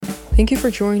Thank you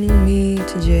for joining me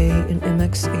today in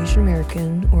MX Asian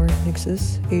American or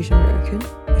Mixes Asian American.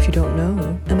 If you don't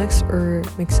know, MX or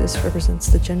Mixes represents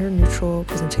the gender-neutral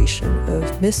presentation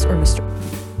of Miss or Mr.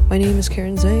 My name is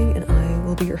Karen Zhang and I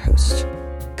will be your host,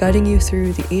 guiding you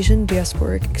through the Asian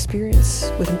diasporic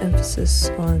experience with an emphasis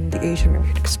on the Asian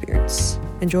American experience.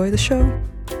 Enjoy the show!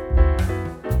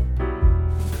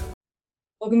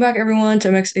 Welcome back, everyone, to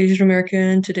MX Asian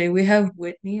American. Today we have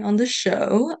Whitney on the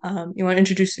show. You want to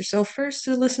introduce yourself first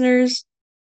to the listeners?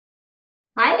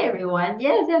 Hi, everyone.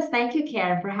 Yes. Thank you,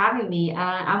 Karen, for having me.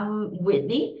 I'm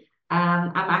Whitney.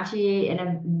 I'm actually a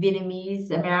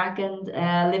Vietnamese-American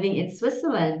living in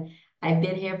Switzerland. I've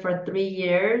been here for 3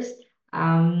 years.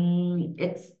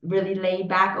 It's really laid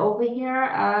back over here,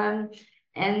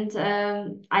 and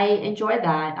I enjoy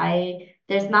that. I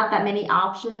There's not that many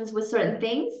options with certain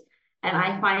things, and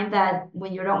I find that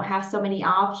when you don't have so many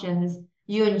options,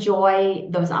 you enjoy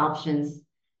those options.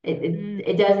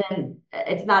 It doesn't,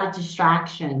 it's not a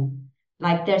distraction.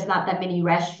 Like there's not that many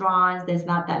restaurants, there's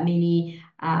not that many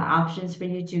options for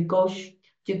you to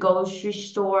to grocery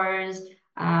stores,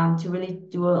 to really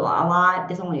do a lot.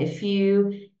 There's only a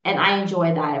few, and I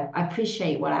enjoy that. I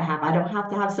appreciate what I have. I don't have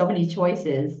to have so many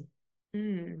choices,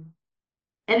 Mm.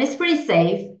 and it's pretty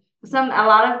safe. A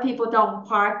lot of people don't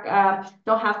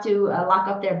have to lock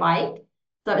up their bike,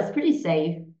 so it's pretty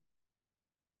safe.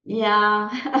 Yeah,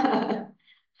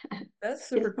 That's it's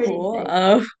super pretty cool.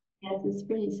 safe. Yes, it's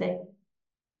pretty safe.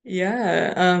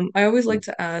 Yeah. I always like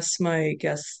to ask my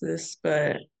guests this,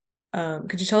 but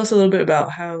could you tell us a little bit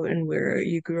about how and where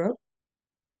you grew up?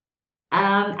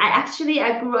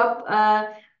 I grew up,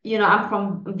 I'm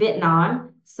from Vietnam.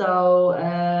 So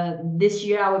this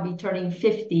year I will be turning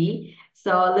 50.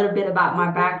 So a little bit about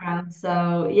my background.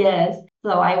 So yes,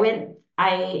 I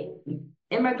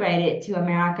immigrated to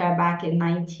America back in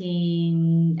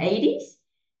 1980s.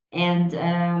 And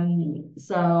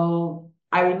so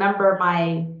I remember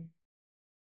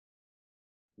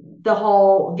the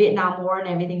whole Vietnam War and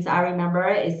everything. So I remember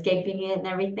escaping it and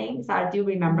everything. So I do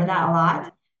remember that a Mhm.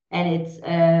 lot. And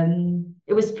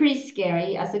it was pretty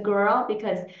scary as a girl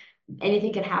because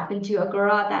anything could happen to a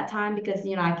girl at that time because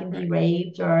I can be Right.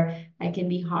 raped or I can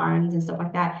be harmed and stuff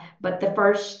like that. But the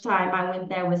first time I went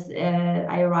there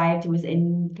I arrived, it was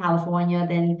in California.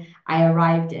 Then I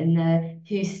arrived in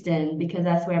Houston because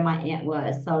that's where my aunt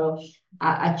was. So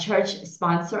a church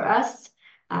sponsored us.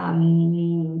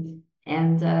 And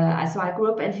so I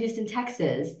grew up in Houston,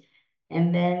 Texas,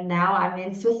 and then now I'm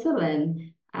in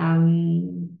Switzerland.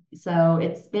 So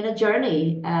it's been a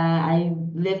journey. I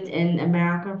lived in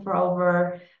America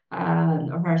or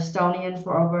Estonian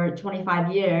for over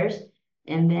 25 years,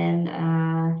 and then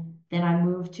I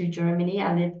moved to Germany.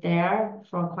 I lived there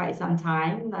for quite some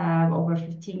time, over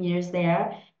 15 years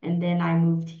there, and then I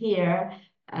moved here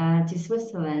to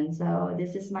Switzerland. So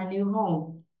this is my new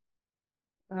home.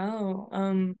 Wow.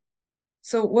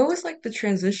 So what was like the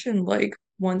transition like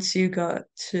once you got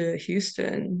to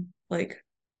Houston? Like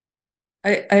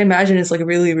I imagine it's like a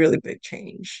really, really big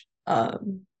change.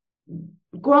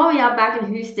 Growing up back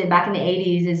in Houston back in the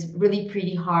 80s is really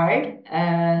pretty hard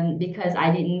because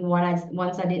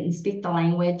once I didn't speak the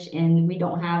language and we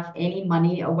don't have any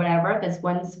money or whatever because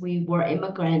once we were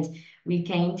immigrants we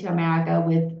came to America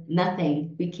with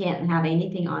nothing. We can't have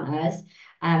anything on us,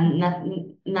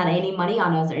 not any money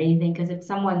on us or anything, because if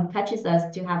someone touches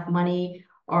us to have money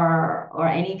or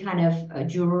any kind of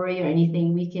jewelry or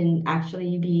anything, we can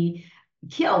actually be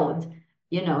killed.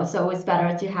 So it's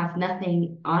better to have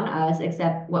nothing on us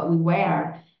except what we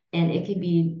wear, and it could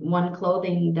be one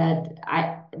clothing that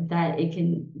it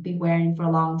can be wearing for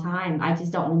a long time. I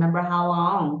just don't remember how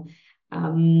long.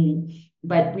 um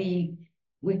but we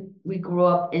grew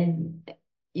up in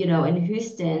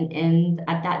Houston, and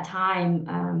at that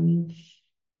time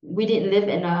we didn't live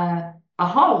in a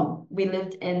home. We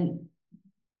lived in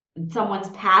someone's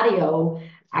patio.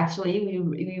 Actually,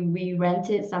 we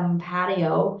rented some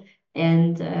patio,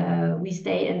 and we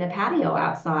stayed in the patio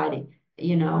outside,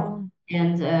 Wow.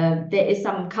 and there is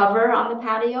some cover on the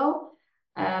patio,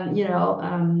 um, you know.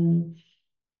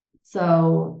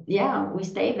 So yeah, we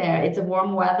stayed there. It's a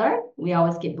warm weather. We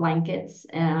always get blankets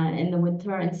in the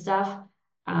winter and stuff.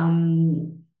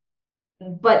 Um,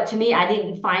 but to me, I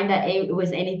didn't find that it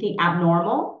was anything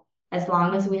abnormal. As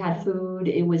long as we Mhm. had food,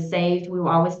 it was safe. We were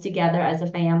always together as a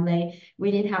family.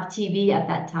 We didn't have TV at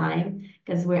that time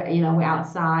because we're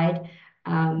outside.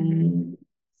 Mhm. Um,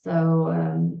 so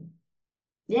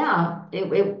yeah,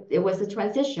 it was a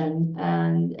transition,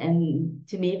 and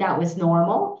to me that was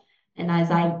normal. And as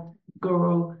Mhm. I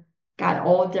grew, got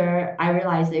older, I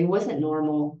realized it wasn't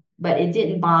normal, but it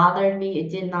didn't bother me.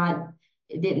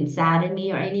 it didn't sadden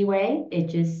me or any way. It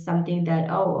just something that,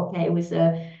 oh, okay, it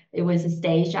was a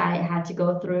stage I had to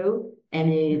go through, and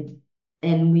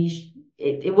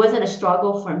it wasn't a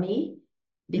struggle for me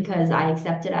because I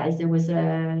accepted it as it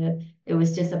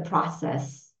was just a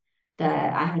process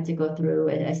that I had to go through,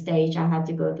 a stage I had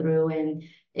to go through, and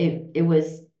it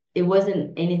was it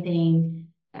wasn't anything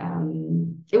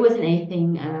it wasn't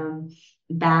anything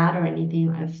bad or anything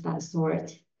of that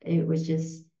sort. It was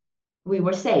just we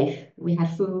were safe. We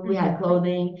had food, we had Mhm.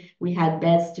 clothing, we had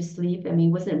beds to sleep. I mean,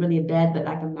 it wasn't really a bed, but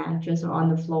like a mattress or on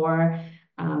the floor,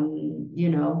 you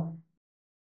know,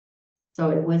 so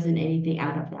it wasn't anything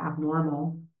out of the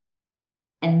abnormal.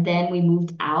 And then we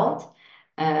moved out.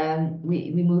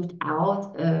 We moved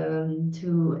out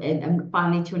to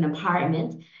finally to an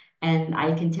apartment. And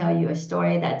I can tell you a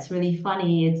story that's really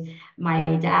funny. It's my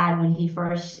dad when he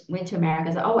first went to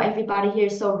America said, "Oh, everybody here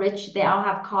is so rich. They all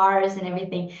have cars and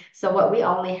everything." So what we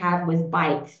only had was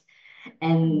bikes.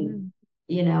 And Mhm.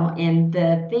 and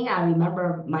the thing I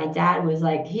remember my dad was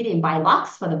like, he didn't buy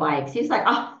locks for the bikes. He's like,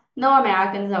 oh, no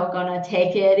Americans are gonna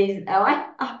take it.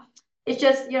 It's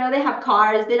just, they have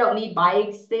cars, they don't need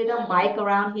bikes, they don't bike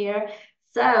around here.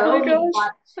 Oh my So he gosh.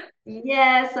 bought,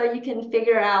 yeah, so you can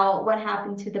figure out what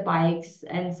happened to the bikes.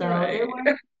 And so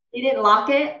Right. he didn't lock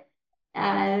it.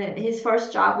 His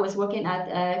first job was working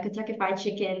at Kentucky Fried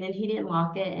Chicken, and he didn't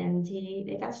lock it, and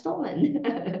they got stolen.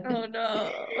 Oh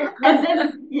no. And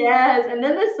then, yes, and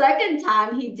then the second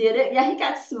time he did it, yeah, he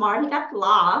got smart. He got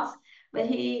locked, but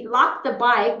he locked the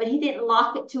bike, but he didn't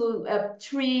lock it to a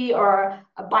tree or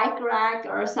a bike rack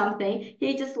or something.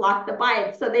 He just locked the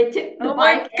bike. So they took the Oh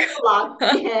my bike and the lock.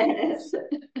 God. Yes.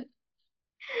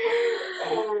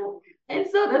 And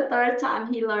so the third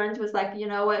time he learned was like, you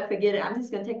know what, forget it. I'm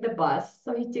just gonna take the bus.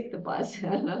 So he took the bus.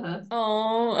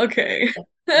 Oh, okay.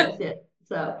 That's it.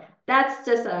 So that's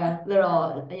just a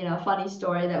little, funny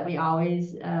story that we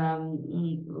always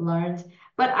learned.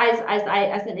 But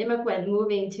as an immigrant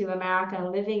moving to America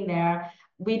and living there,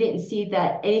 we didn't see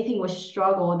that anything was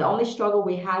struggle. The only struggle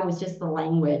we had was just the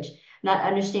language, not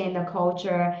understanding the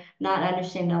culture, not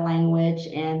understanding the language,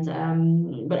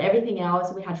 and but everything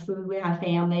else, we had food, we had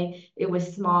family. It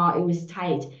was small, it was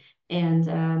tight.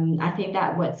 And I think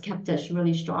that what's kept us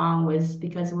really strong was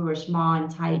because we were small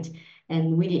and tight,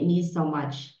 and we didn't need so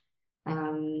much.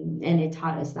 And it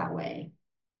taught us that way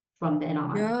from then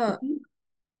on. Yeah,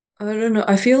 I don't know.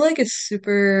 I feel like it's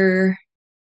super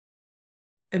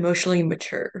emotionally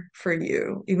mature for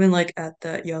you, even like at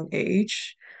that young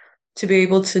age, to be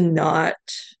able to not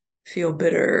feel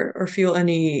bitter or feel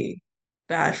any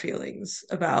bad feelings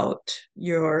about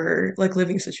your like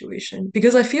living situation.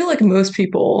 Because I feel like most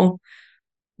people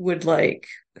would like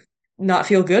not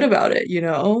feel good about it, you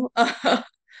know?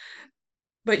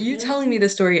 But you telling me Mhm. the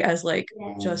story as like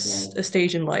Yes, just a yes,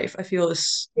 stage in life, I feel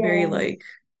is very yes, like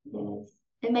yes.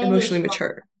 It made me emotionally strong.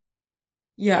 mature.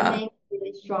 It Yeah. made me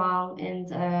really strong,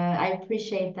 and I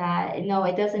appreciate that. No,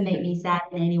 it doesn't make me Mhm. sad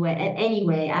in any way. In any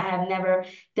way, I have never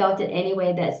felt it any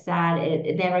way that's sad.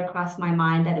 It never crossed my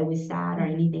mind that it was sad or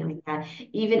Mhm. anything like that.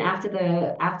 Even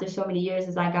after so many years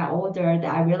as I got older,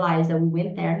 that I realized that we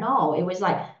went there. No, it was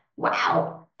like,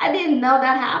 wow, I didn't know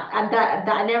that happened.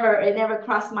 That it never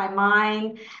crossed my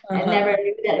mind. I never Uh-huh.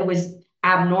 knew that it was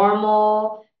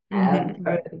abnormal. Mhm.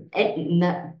 Or it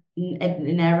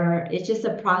never, it's just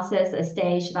a process, a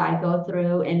stage that I go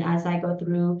through. And as I go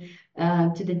through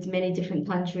to the many different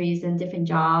countries and different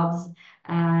jobs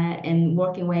and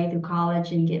working way through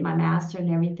college and get my master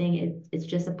and everything, it's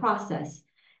just a process.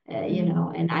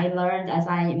 Mhm. And I learned as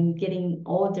I am getting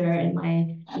older, and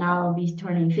now I'll be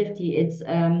turning 50,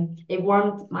 it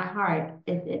warmed my heart.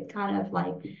 It kind of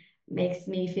like makes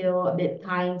me feel a bit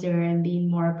kinder and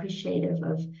being more appreciative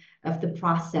of the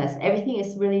process. Everything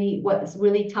is really what's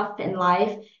really tough in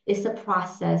life is the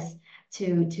process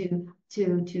to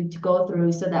go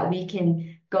through, so that we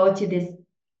can go to this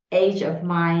age of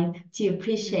mind to Mhm.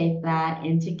 appreciate that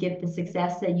and to get the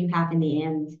success that you have in the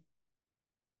end.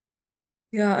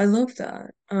 Yeah, I love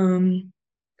that.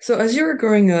 So as you were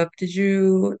growing up, did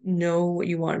you know what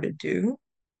you wanted to do?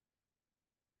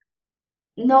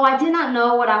 No, I did not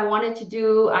know what I wanted to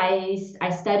do. I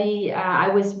study. I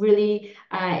was really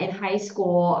in high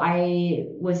school. I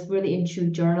was really into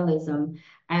journalism,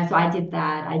 and so I did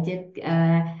that. I did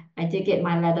get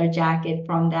my leather jacket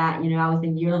from that. I was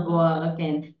in Uh, yearbook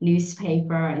and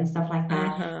newspaper and stuff like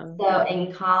that. uh-huh. So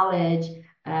in college,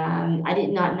 I did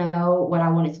not know what I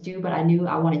wanted to do, but I knew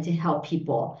I wanted to help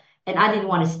people, and I didn't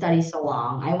want to study so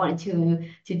long. I wanted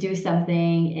to do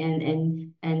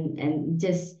something and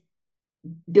just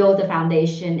build a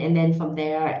foundation, and then from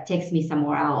there it takes me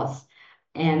somewhere else.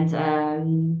 And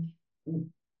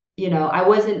I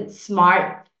wasn't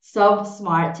smart, so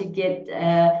smart to get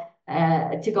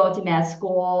to go to med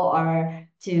school or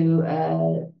to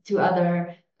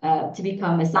other to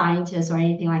become a scientist or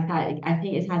anything like that. I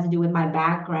think it has to do with my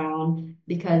background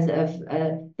because of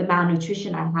the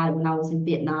malnutrition I had when I was in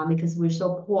Vietnam because we're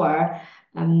so poor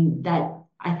that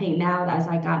I think now that as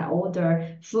I got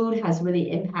older, food has really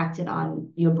impacted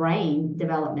on your brain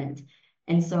development.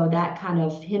 And so that kind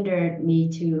of hindered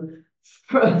me to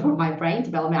for my brain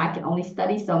development. I can only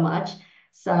study so much.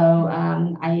 So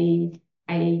I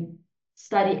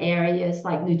study areas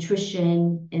like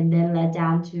nutrition and then led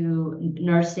down to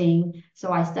nursing.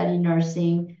 So I study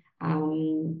nursing.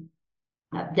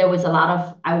 There was a lot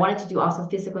of I wanted to do also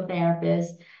physical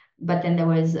therapist, but then there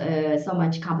was so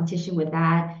much competition with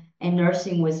that, and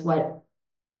nursing was what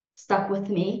stuck with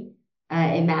me.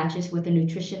 It matches with the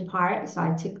nutrition part, so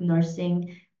I took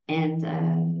nursing, and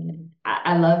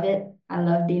I love it. I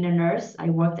love being a nurse. I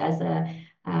worked as a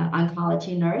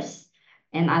oncology nurse,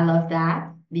 and I love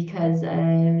that because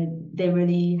they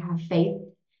really have faith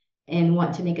and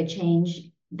want to make a change.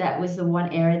 That was the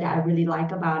one area that I really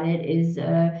like about it is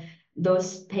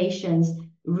those patients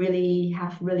really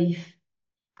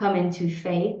come into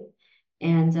faith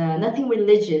and nothing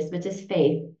religious, but just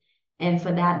faith. And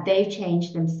for that, they've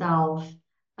changed themselves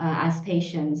as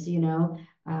patients,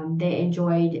 they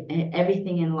enjoyed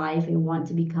everything in life and want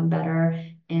to become better.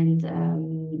 And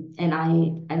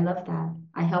I love that.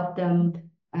 I help them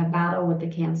battle with the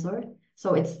cancer.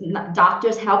 So it's not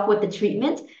doctors help with the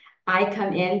treatment. I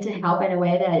come in to help in a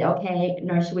way that, okay,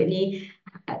 Nurse Whitney,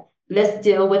 let's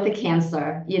deal with the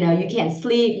cancer. You can't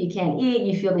sleep, you can't eat,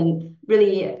 you're feeling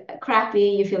really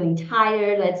crappy, you're feeling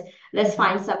tired. Let's Mhm.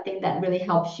 find something that really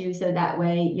helps you so that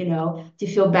way, to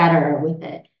feel better with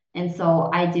it. And so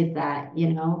I did that,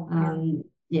 Yeah.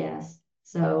 yes.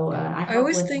 So I I help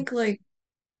always with think like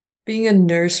being a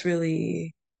nurse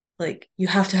really like you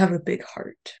have to have a big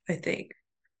heart, I think,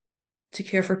 to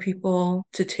care for people,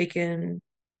 to take in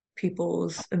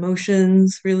people's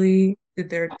emotions, really. You're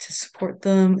there to support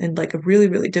them in like a really,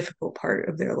 really difficult part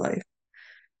of their life.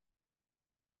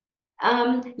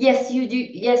 Yes, you do.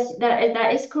 Yes,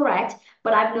 that is correct.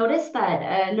 But I've noticed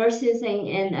that nurses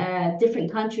in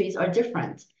different countries are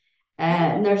different.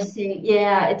 Oh. Nursing,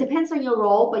 yeah, it depends on your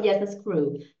role, but yes, that's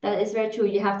true. That is very true.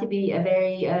 You have to be a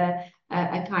very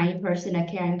a kind person, a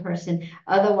caring person.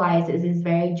 Otherwise, it is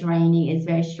very draining. It's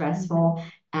very Mhm. stressful.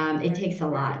 It Right. takes a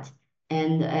lot,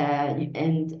 and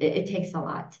it takes a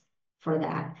lot for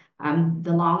that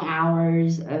the long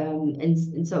hours,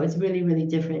 and so it's really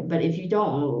different. But if you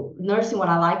don't nursing, what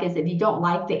I like is if you don't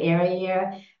like the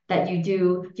area that you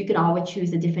do, you can always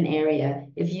choose a different area.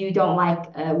 If you don't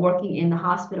like working in the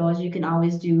hospitals, you can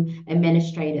always do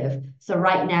administrative. So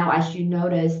right now, as you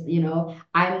notice,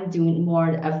 I'm doing more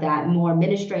of that, more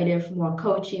administrative, more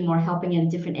coaching, more helping in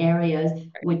different areas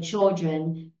with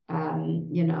children.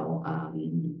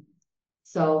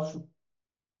 So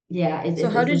yeah, So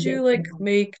how it's a did bit you like different.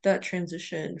 make that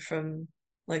transition from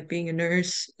like being a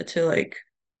nurse to like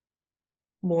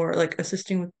more like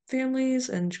assisting with families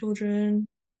and children?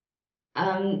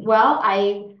 Well,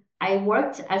 I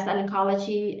worked as an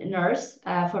oncology nurse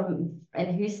from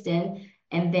in Houston,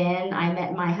 and then I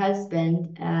met my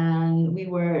husband, and we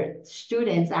were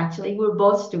students. Actually, we were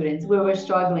both students. We were Oh.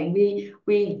 struggling.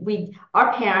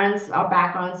 Our parents, our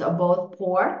backgrounds are both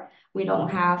poor. We don't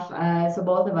have Mhm. so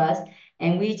both of us,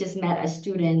 and we just met as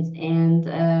students, and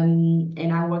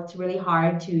I worked really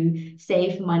hard to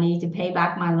save money to pay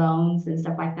back my loans and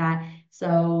stuff like that.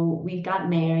 So we got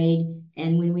married.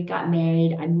 And when we got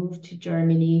married, I moved to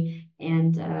Germany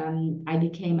and I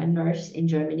became a nurse in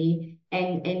Germany.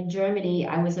 And in Germany,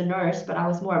 I was a nurse, but I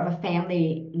was more of a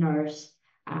family nurse,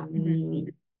 Mhm. um,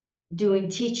 doing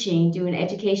teaching, doing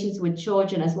educations with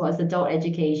children as well as adult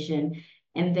education.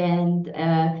 And then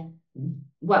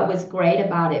what was great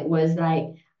about it was like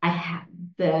I had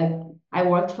I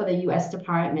worked for the U.S.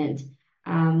 Department,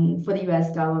 for the U.S.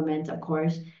 government, of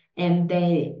course, and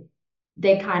they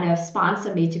kind of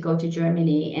sponsored me to go to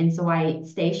Germany. And so I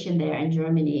stationed there in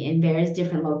Germany in various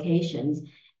different locations.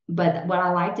 But what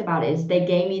I liked about it is they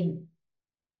gave me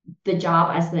the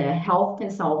job as the health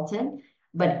consultant.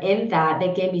 But in that,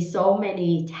 they gave me so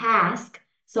many tasks,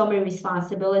 so many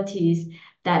responsibilities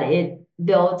that it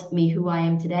built me who I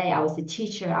am today. I was a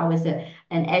teacher, I was an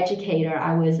educator,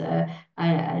 I was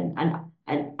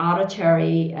an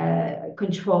auditory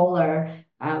controller,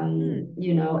 Hmm.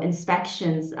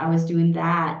 inspections. I was doing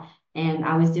that. And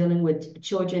I was dealing with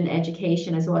children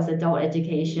education as well as adult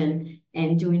education.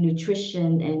 and doing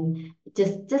nutrition and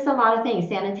just a lot of things,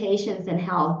 sanitations and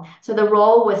health. So the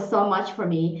role was so much for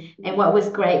me. And what was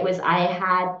great was I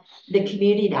had the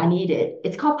community that I needed.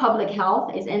 It's called public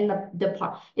health. It's in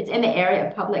the area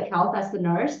of public health as the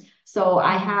nurse. So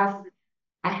I have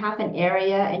an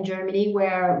area in Germany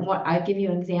where what I give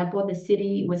you an example, the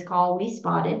city was called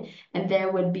Wiesbaden, and there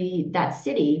would be that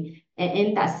city. And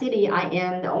in that city, I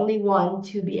am the only one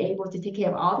to be able to take care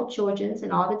of all the children's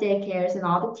and all the daycares and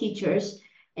all the teachers.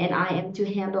 And I am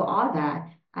to handle all that.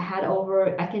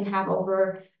 I can have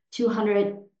over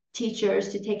 200 teachers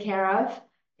to take care of,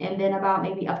 and then about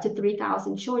maybe up to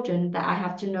 3,000 children that I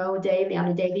have to know daily on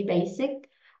a daily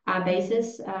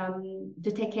basis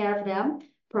to take care of them,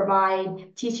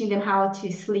 provide teaching them how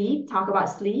to sleep, talk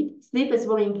about sleep. Sleep is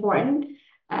really important.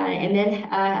 And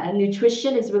then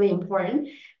nutrition is really important.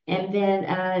 And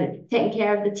then taking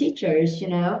care of the teachers,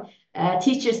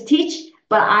 teachers teach,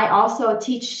 but I also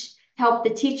help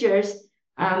the teachers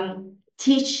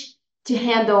teach to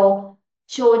handle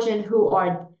children who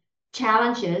are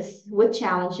challenges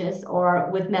or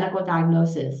with medical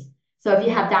diagnosis. So if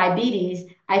you have diabetes,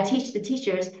 I teach the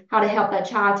teachers how to help that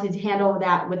child to handle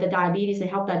that with the diabetes and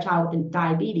help that child with the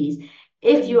diabetes.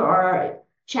 If you are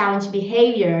challenged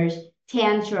behaviors,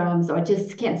 tantrums, or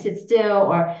just can't sit still,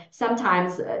 or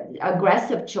sometimes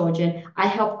aggressive children, I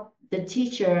help the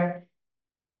teacher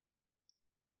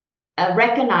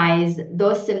recognize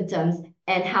those symptoms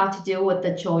and how to deal with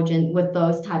the children with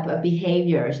those type of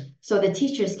behaviors so the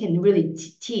teachers can really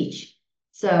teach.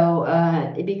 So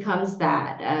it becomes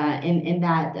that in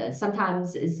that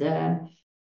sometimes is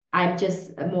I'm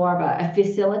just more of a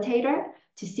facilitator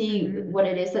to see what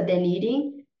it is that they're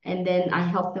needing, and then I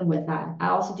help them with that. I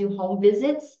also do home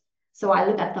visits, so I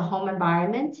look at the home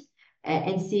environment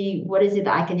and see what is it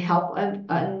that I can help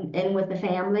in with the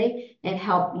family and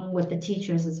help them with the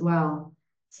teachers as well.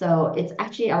 So it's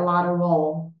actually a lot of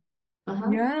role. Uh-huh.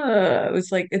 Yeah, it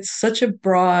was like it's such a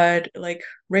broad like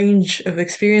range of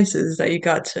experiences that you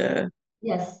got to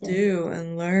Yes, yes. do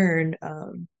and learn.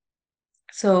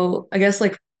 So I guess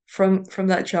like from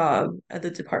that job at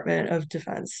the Department of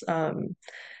Defense,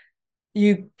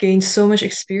 you gained so much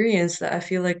experience that I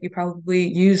feel like you probably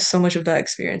use so much of that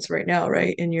experience right now,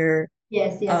 right? In your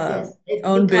Yes, yes, uh yes. It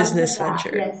own becomes of business that.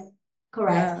 venture. Yes,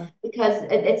 correct. Yeah, Because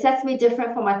it sets me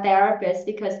different from a therapist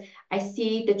because I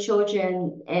see the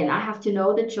children and I have to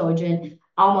know the children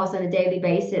almost on a daily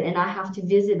basis and I have to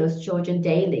visit those children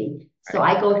daily. So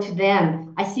right, I go to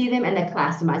them. I see them in the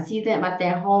classroom. I see them at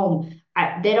their home.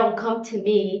 They don't come to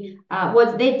me.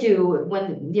 What they do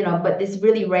when, but it's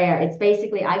really rare. It's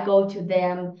basically I go to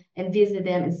them and visit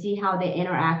them and see how they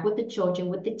interact with the children,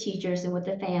 with the teachers, and with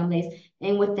the families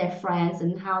and with their friends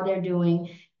and how they're doing.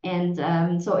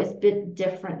 And so it's a bit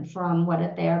different from what a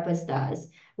therapist does,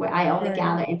 where I only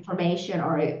gather right, information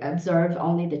or observe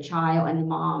only the child and the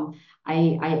mom.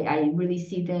 I really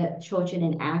see the children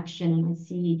in action and I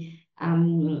see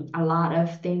a lot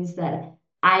of things that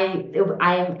I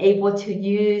am able to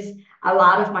use a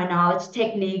lot of my knowledge,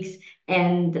 techniques,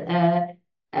 and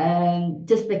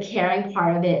just the caring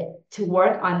part of it to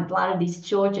work on a lot of these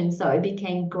children. So it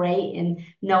became great in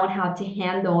knowing how to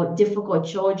handle difficult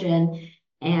children.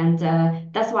 And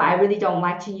that's why I really don't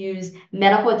like to use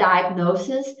medical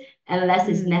diagnosis unless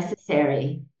it's mm,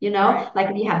 necessary. right, Like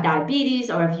if you have diabetes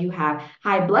or if you have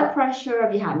high blood pressure,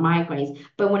 if you have migraines.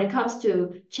 But when it comes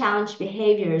to challenge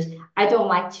behaviors, I don't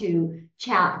like to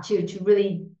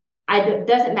really. It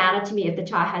doesn't matter to me if the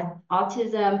child has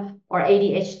autism or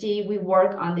ADHD. We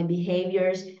work on the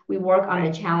behaviors. We work on the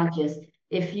right. challenges.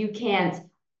 If you can't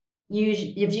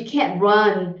if you can't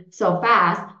run so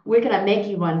fast, we're gonna make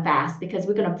you run fast because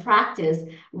we're gonna practice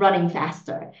running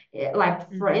faster. Like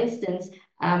for Mm-hmm. instance,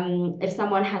 if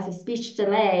someone has a speech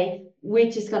delay, we're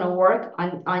just gonna work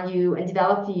on you and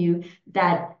develop you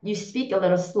that you speak a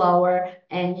little slower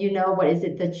and you know what is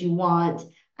it that you want.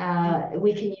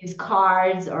 We can use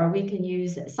cards or we can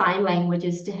use sign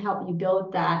languages to help you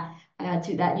build that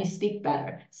to that you speak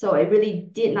better. So it really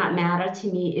did not matter to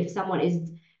me if someone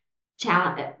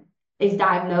challenge is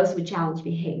diagnosed with challenge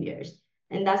behaviors.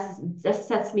 And that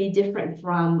sets me different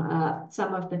from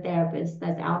some of the therapists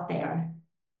that's out there.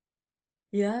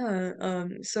 Yeah.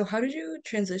 So how did you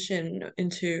transition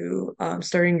into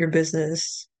starting your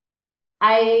business?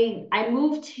 I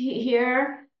moved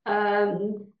here.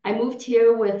 I moved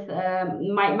here with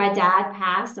my dad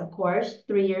passed, of course,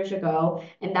 3 years ago,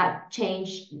 and that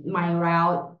changed my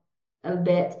route a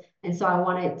bit. And so I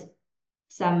wanted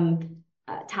some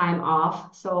time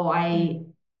off. So I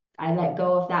let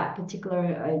go of that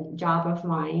particular job of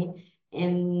mine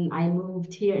and I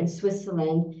moved here in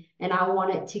Switzerland and I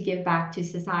wanted to give back to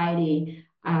society.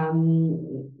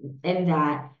 in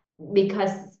that,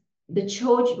 because the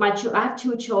children, I have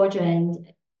two children,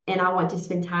 and I want to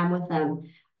spend time with them.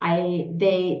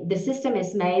 The system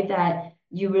is made that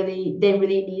they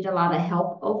really need a lot of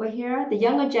help over here. The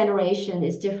younger generation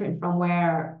is different from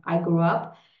where I grew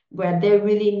up, where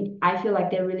I feel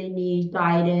like they really need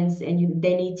guidance, and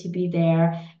they need to be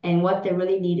there. And what they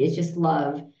really need is just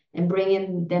love and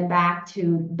bringing them back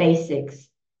to basics.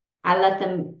 I let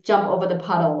them jump over the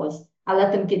puddles. I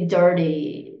let them get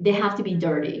dirty. They have to be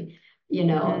dirty. They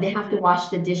Mm-hmm. have to wash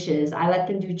the dishes. I let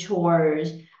them do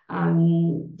chores.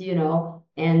 And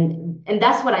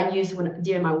that's what I use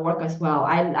during my work as well.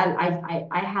 I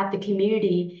had the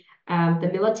community, the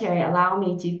military allow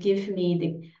me to give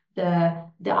me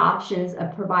the options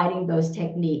of providing those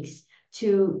techniques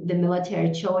to the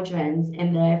military children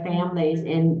and their families,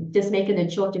 and just making the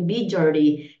children be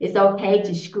dirty. It's okay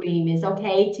to scream. It's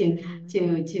okay to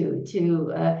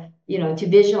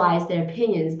visualize their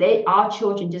opinions. Our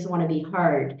children just want to be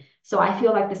heard. So I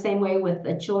feel like the same way with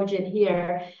the children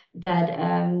here, that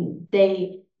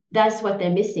that's what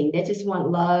they're missing. They just want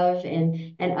love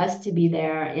and us to be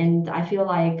there. And I feel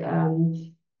like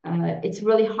it's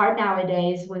really hard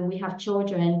nowadays when we have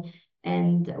children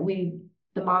and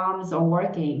the moms are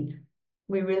working.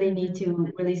 We really need Mm-hmm.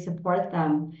 to really support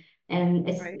them. And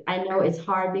Right. I know it's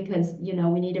hard because, we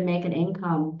need to make an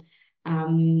income.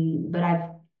 But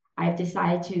I've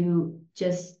decided to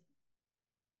just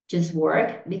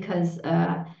work because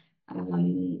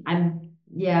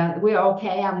yeah, we're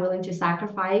okay. I'm willing to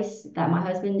sacrifice that my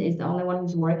husband is the only one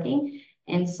who's working.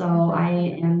 And so I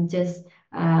Mm-hmm. am just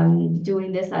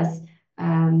doing this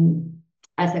um,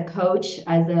 as a coach,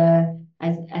 as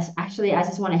actually, I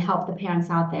just want to help the parents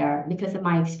out there because of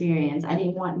my experience. I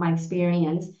didn't want my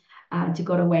experience to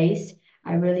go to waste.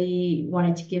 I really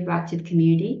wanted to give back to the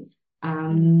community.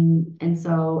 And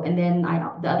then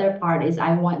the other part is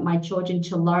I want my children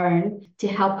to learn to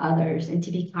help others and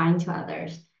to be kind to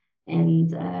others.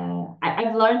 And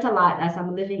I've learned a lot as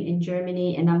I'm living in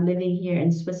Germany and I'm living here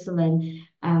in Switzerland.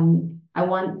 I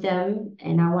want them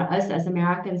and I want us as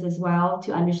Americans as well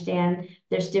to understand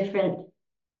there's different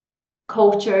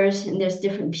cultures and there's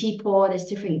different people, there's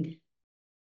different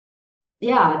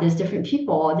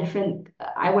people, different.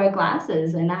 I wear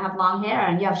glasses and I have long hair,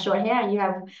 and you have short hair, and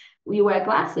you wear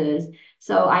glasses.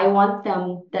 So I want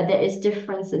them that there is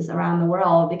differences around the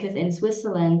world, because in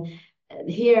Switzerland,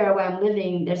 here where I'm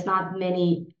living, there's not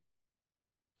many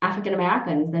African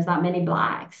Americans. There's not many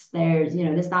blacks. There's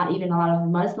not even a lot of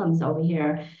Muslims over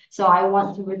here. So I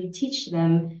want to really teach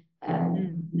them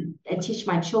and teach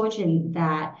my children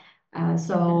that. Mm-hmm.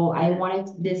 So I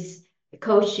wanted this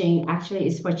coaching actually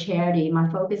is for charity. My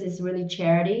focus is really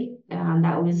charity.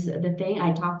 That was the thing.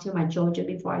 I talked to my children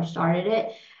before I started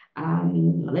it.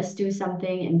 Let's do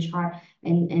something and chart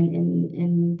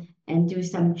and do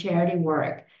some charity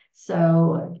work.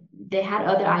 So they had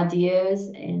other ideas,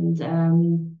 and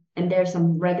there's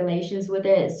some regulations with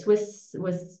it. Swiss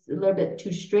was a little bit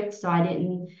too strict, so I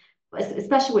didn't,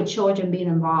 especially with children being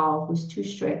involved, was too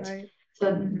strict. Right.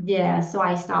 So Mm-hmm. yeah, so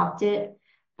I stopped it.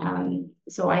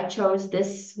 So I chose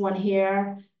this one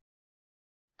here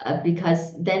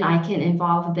because then I can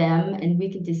involve them and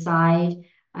we can decide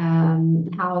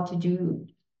how to do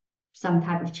some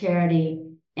type of charity.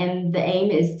 And the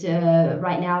aim is to,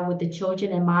 right now with the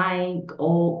children, and my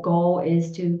goal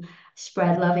is to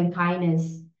spread love and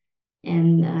kindness.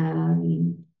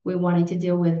 And we wanted to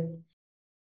deal with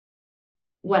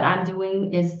what I'm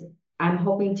doing is I'm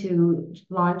hoping to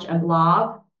launch a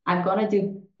blog. I'm going to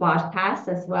do podcasts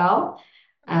as well.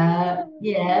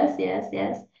 Yes, yes,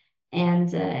 yes.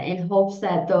 And in hopes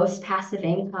that those passive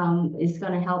income is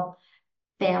going to help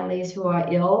families who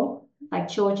are ill, like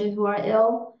children who are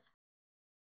ill.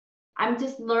 I'm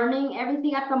just learning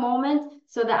everything at the moment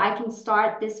so that I can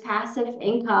start this passive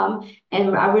income.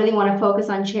 And I really want to focus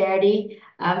on charity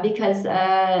because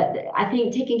I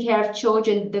think taking care of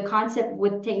children, the concept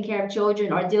with taking care of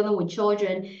children or dealing with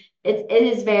children, it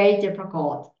is very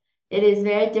difficult. It is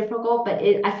very difficult, but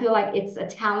I feel like it's a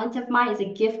talent of mine, it's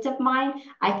a gift of mine.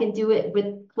 I can do it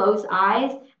with closed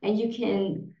eyes,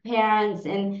 and parents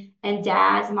and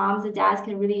dads, moms and dads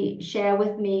can really share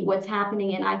with me what's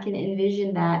happening, and I can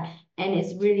envision that, and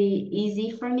it's really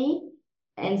easy for me.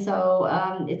 And so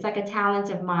it's like a talent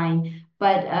of mine.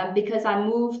 But because I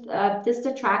moved, just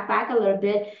to track back a little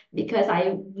bit, because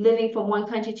I'm living from one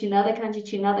country to another country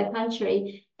to another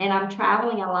country, and I'm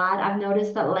traveling a lot, I've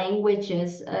noticed that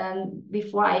languages,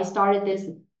 before I started this,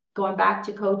 going back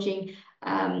to coaching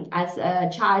as a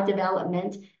child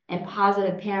development and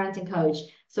positive parenting coach.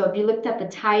 So if you looked up the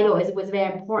title, it was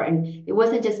very important. It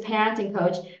wasn't just parenting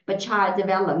coach, but child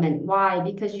development. Why?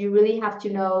 Because you really have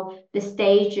to know the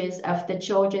stages of the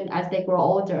children as they grow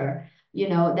older. You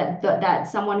know, that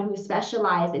someone who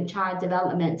specialized in child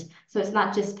development. So it's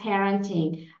not just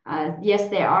parenting. Yes,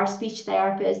 there are speech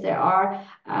therapists, there are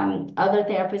other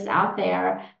therapists out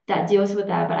there that deals with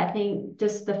that. But I think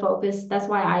just the focus, that's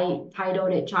why I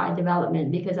titled it child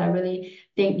development, because I really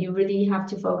think you really have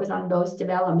to focus on those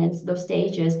developments, those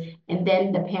stages, and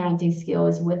then the parenting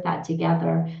skills with that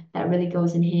together. That really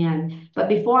goes in hand. But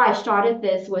before I started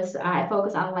this, was I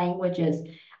focused on languages.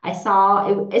 I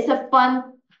saw it's a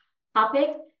fun topic.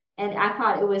 And I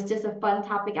thought it was just a fun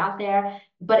topic out there,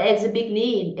 but it's a big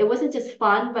need. It wasn't just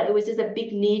fun, but it was just a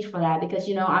big need for that because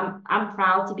I'm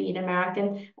proud to be an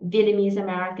American,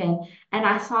 Vietnamese-American. And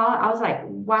I was like,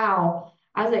 wow.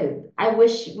 I was like, I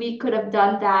wish we could have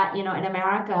done that, in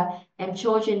America, and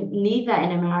children need that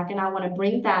in America. And I want to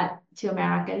bring that to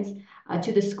Americans,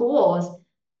 to the schools.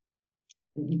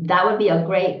 That would be a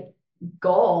great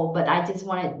goal, but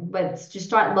to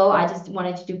start low, I just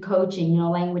wanted to do coaching,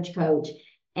 language coach.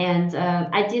 And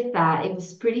I did that. It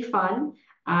was pretty fun.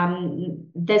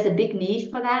 There's a big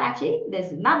need for that, actually.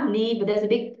 There's not need, but there's a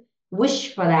big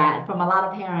wish for that from a lot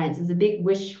of parents. There's a big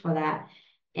wish for that.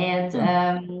 And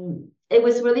it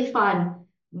was really fun.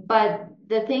 But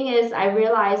the thing is, I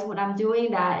realized when I'm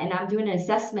doing that and I'm doing an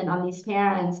assessment on these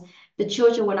parents, the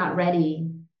children were not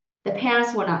ready. The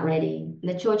parents were not ready.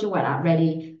 The children were not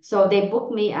ready. So they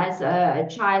booked me as a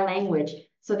child language.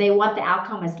 So they want the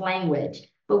outcome as language.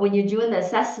 But when you're doing the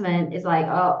assessment, it's like,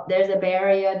 oh, there's a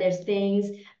barrier, there's things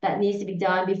that needs to be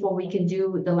done before we can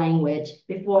do the language,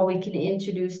 before we can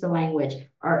introduce the language,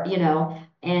 or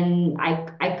and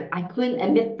I couldn't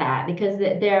admit that because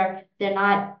they're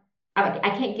not. I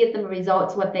can't give them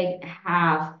results what they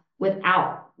have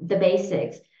without the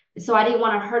basics. So I didn't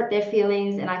want to hurt their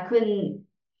feelings, and I couldn't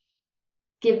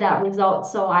give that result.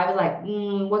 So I was like,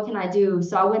 what can I do?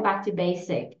 So I went back to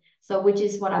basic. So which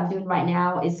is what I'm doing right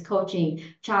now is coaching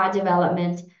child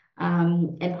development,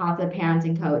 and positive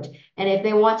parenting coach. And if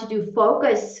they want to do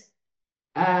focus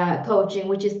coaching,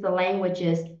 which is the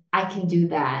languages, I can do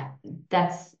that.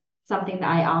 That's something that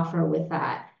I offer with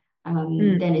that.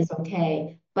 Then it's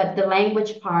okay. But the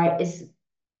language part is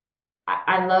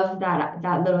I love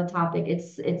that little topic.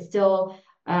 It's still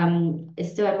in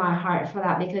my heart for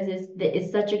that because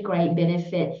it's such a great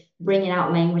benefit bringing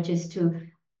out languages to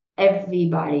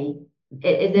everybody.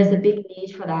 There's a big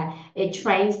need for that. It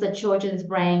trains the children's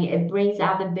brain. It brings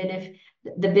out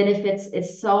the benefits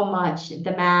is so much,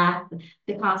 the math,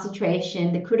 the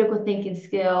concentration, the critical thinking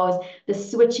skills, the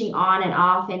switching on and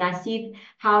off. And I see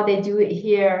how they do it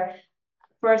here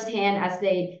firsthand as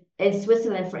they in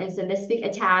Switzerland, for instance, they speak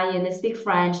Italian, they speak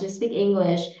French, they speak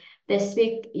English, they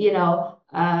speak,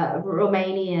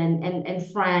 Romanian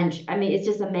and French. I mean, it's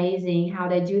just amazing how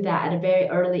they do that at a very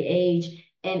early age,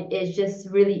 and it's just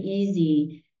really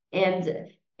easy. And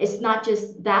it's not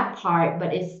just that part,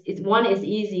 but it's one is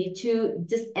easy, two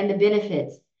just and the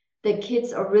benefits. The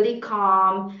kids are really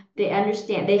calm. They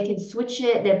understand. They can switch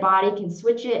it. Their body can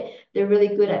switch it. They're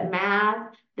really good at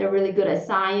math. They're really good at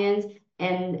science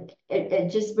and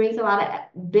it just brings a lot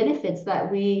of benefits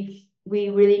that we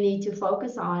really need to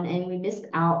focus on and we missed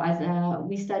out as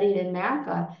we studied in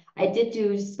America. I did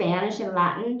do Spanish and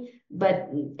Latin, but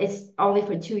it's only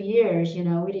for 2 years,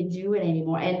 we didn't do it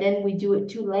anymore. And then we do it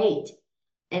too late.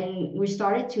 And we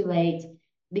started too late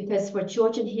because for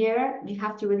children here, you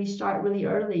have to really start really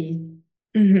early.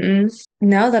 Hmm.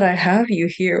 Now that I have you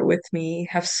here with me,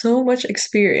 have so much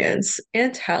experience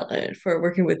and talent for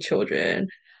working with children,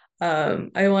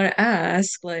 I want to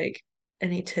ask like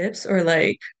any tips or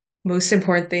like most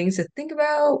important things to think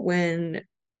about when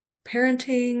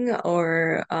parenting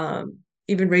or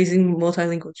even raising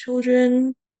multilingual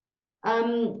children.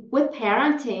 With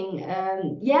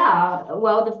parenting, yeah,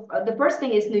 well, the first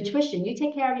thing is nutrition. You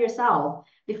take care of yourself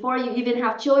before you even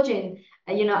have children.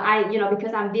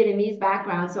 Because I'm Vietnamese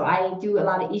background, so I do a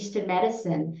lot of Eastern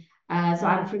medicine. So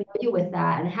I'm Mm, familiar with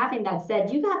that. And having that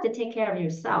said, you have to take care of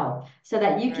yourself so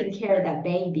that you can right. carry that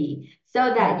baby,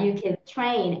 so that you Hmm. can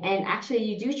train. And actually,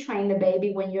 you do train the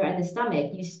baby when you're in the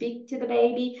stomach. You speak to the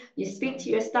baby, you speak to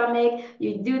your stomach,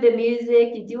 you do the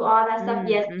music, you do all that stuff.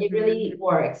 Yes, it really Mm-hmm.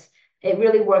 works. It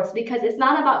really works because it's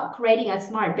not about creating a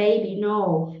smart baby.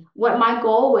 No, what my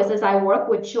goal was as I work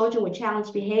with children with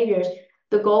challenged behaviors,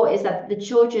 the goal is that the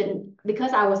children,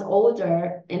 because I was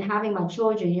older and having my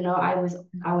children, I was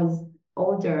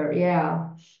older, yeah,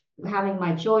 having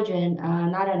my children,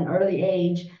 not at an early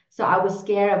age. So I was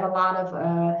scared of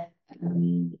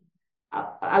um,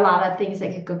 a lot of things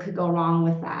that could go wrong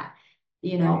with that.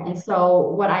 you know. Right. And so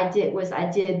what I did was I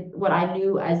did what I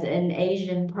knew as an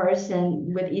Asian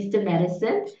person with Eastern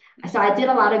medicine. So I did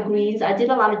a lot of greens, I did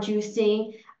a lot of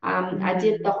juicing. I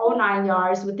did the Mm. whole 9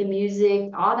 yards with the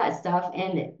music, all that stuff,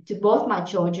 and to both my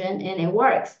children, and it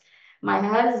works. My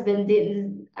husband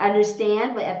didn't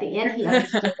understand, but at the end he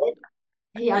understood.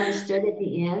 He understood at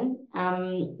the end.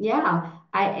 Yeah,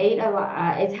 I ate a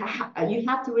lot. You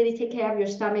have to really take care of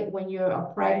your stomach when you're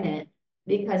Right. pregnant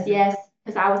because Hmm. yes,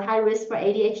 because I was high risk for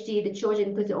ADHD. The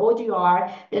children, because the older you are,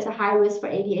 there's a high risk for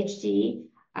ADHD.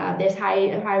 There's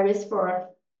high risk for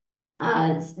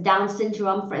Down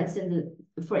syndrome, for instance.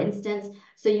 For instance,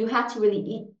 so you have to really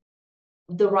eat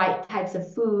the right types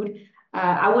of food.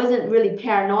 I wasn't really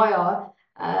paranoid,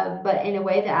 but in a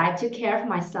way that I took care of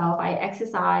myself. I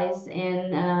exercised,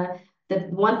 and the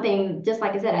one thing, just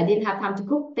like I said, I didn't have time to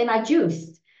cook. Then I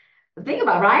juiced. Think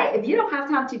about, right? If you don't have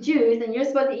time to juice and you're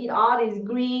supposed to eat all these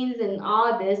greens and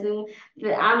all this, and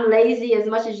I'm lazy as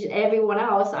much as everyone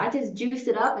else, I just juice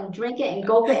it up and drink it and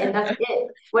gulp it, and that's it.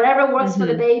 Whatever works for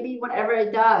the Hmm. baby, whatever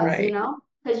it does, Right.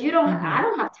 because I Hmm.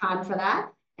 don't have time for that.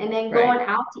 And then Right. going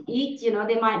out to eat,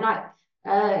 they might not,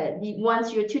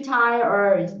 once you're too tired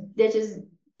or they just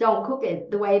don't cook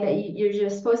it the way that you're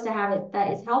just supposed to have it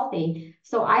that is healthy.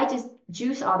 So I just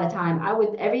juice all the time. I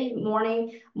would every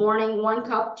morning 1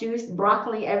 cup juice,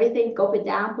 broccoli, everything, gulp it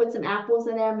down, put some apples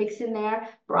in there, mix in there,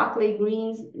 broccoli,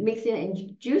 greens, mix in and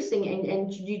juicing,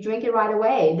 and you drink it right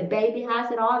away. The baby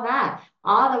has it, all that.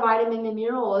 All the vitamin and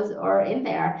minerals are in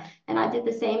there. And I did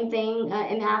the same thing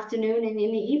in the afternoon and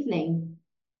in the evening.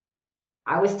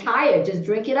 I was tired, just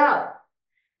drink it up.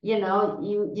 You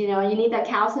need that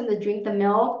calcium to drink the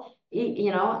milk,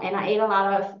 and I ate a lot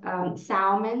of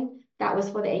salmon. That was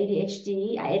for the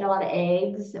ADHD. I ate a lot of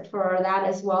eggs for that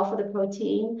as well for the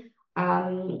protein.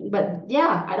 But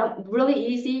yeah, I don't really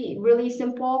easy, really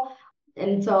simple.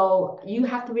 And so you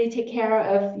have to really take care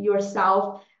of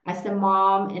yourself as the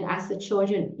mom and as the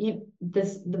children.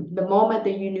 The moment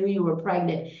that you knew you were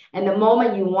pregnant and the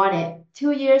moment you want it,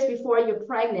 2 years before you're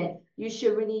pregnant, you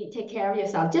should really take care of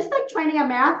yourself. Just like training a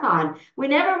marathon. We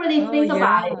never really Oh, think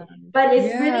about yeah. it, but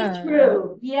it's really Yeah.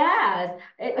 true. Yes.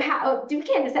 You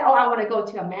can't just say, "Oh, I want to go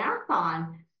to a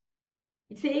marathon."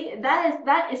 See,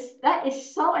 that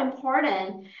is so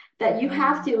important that you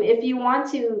have Wow. to, if you want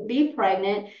to be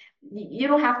pregnant, you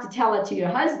don't have to tell it to your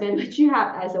husband, but you have,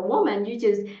 as a woman, you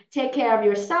just take care of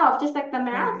yourself, just like the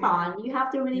Right. marathon. You have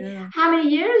to really, Yeah. how many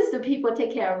years do people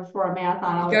take care of for a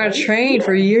marathon? You Oh, gotta 8 years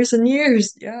for years. years and years.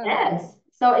 Yeah. Yes.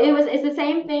 So it's the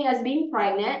same thing as being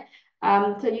pregnant.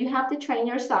 So you have to train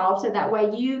yourself so that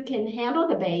way you can handle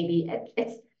the baby.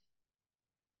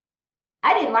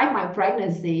 I didn't like my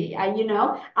pregnancy. I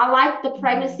liked the Hmm.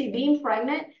 pregnancy, being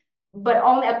pregnant, but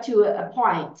only up to a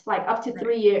point, like up to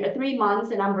Right. 3 months,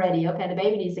 and I'm ready. Okay, the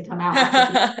baby needs to come out after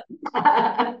 3.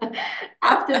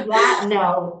 After that,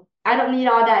 no, I don't need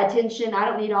all that attention. I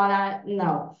don't need all that.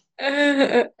 No,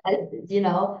 uh, you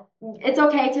know, it's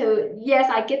okay to, yes,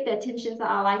 I get the attention, so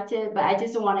I liked it, but I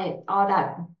just wanted all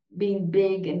that being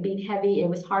big and being heavy. It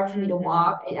was hard for me to Hmm.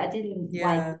 walk. I didn't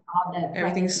like Yeah. all the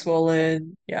Everything's pregnancy.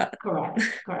 swollen. Yeah. Correct,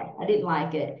 correct. I didn't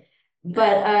like it,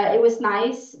 but it was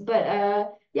nice. But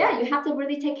yeah, you have to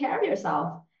really take care of yourself,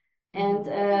 Hmm.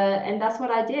 and that's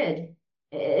what I did.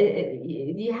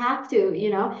 You have to,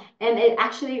 and it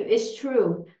actually is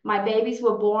true. My babies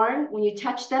were born. When you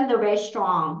touch them, they're very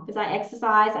strong because I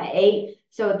exercise, I ate,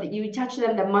 so that you touch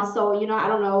them, the muscle. I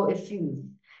don't know if you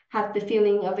have the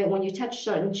feeling of it when you touch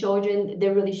certain children,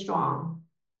 they're really strong.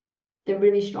 They're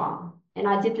really strong. And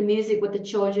I did the music with the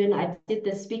children. I did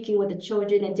the speaking with the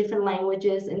children in different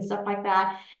languages and stuff like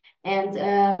that. And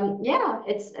yeah,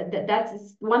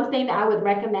 that's one thing that I would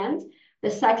recommend.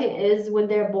 The second is when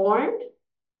they're born,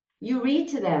 you read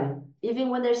to them, even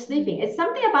when they're sleeping. It's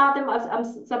something about them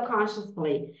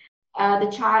subconsciously.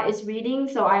 The child is reading,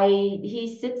 so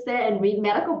he sits there and read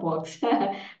medical books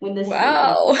when they're sleeping.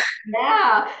 Wow.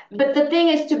 Yeah, but the thing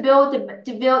is to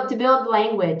build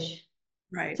language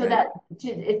Right, so right.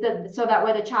 that so that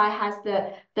way the child has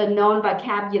the known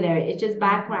vocabulary. It's just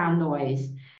background Hmm. noise.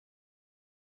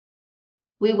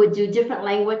 We would do different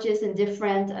languages and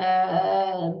different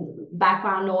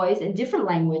background noise in different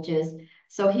languages.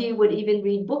 So he would even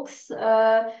read books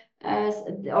uh,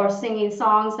 or singing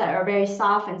songs that are very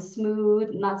soft and smooth,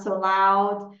 not so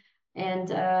loud. And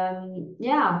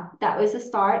yeah, that was a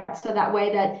start. So that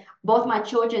way that both my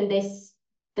children,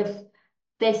 the,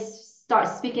 they start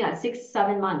speaking at 6,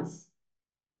 7 months.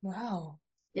 Wow.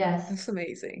 Yes. That's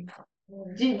amazing.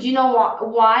 Do you know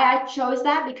why I chose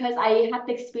that? Because I had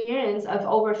the experience of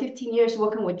over 15 years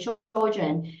working with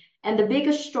children. And the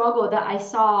biggest struggle that I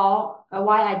saw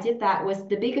why I did that was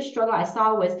the biggest struggle I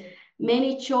saw was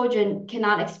many children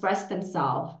cannot express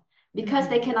themselves. Because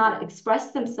they Mhm. cannot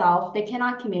express themselves, they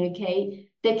cannot communicate,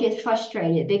 they get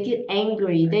frustrated, they get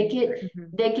angry, Mhm.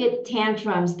 they get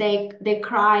tantrums, they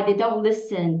cry, they don't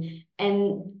listen,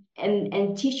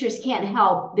 and teachers can't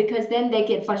help because then they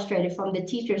get frustrated from the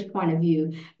teacher's point of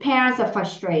view. Parents are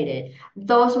frustrated.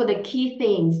 Those were the key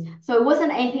things. So it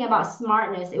wasn't anything about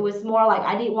smartness. It was more like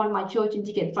I didn't want my children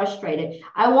to get frustrated.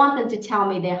 I want them to tell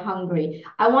me they're hungry.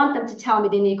 I want them to tell me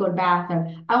they need to go to the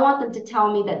bathroom. I want them to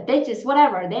tell me that they just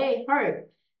whatever, they hurt.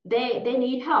 They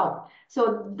need help.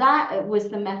 So that was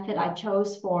the method I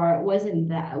chose for. It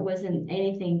wasn't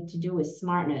anything to do with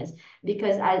smartness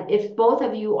because if both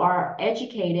of you are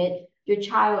educated, your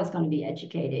child is going to be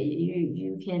educated.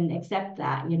 You can accept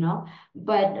that, you know.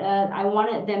 But I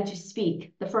wanted them to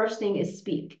speak. The first thing is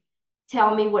speak.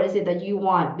 Tell me what is it that you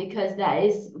want because that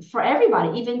is for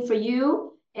everybody, even for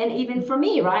you and even for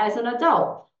me, right? As an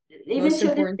adult, even Most to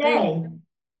this important thing. day,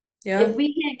 Yeah. if we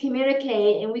can't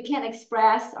communicate and we can't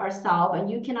express ourselves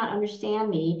and you cannot understand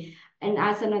me, and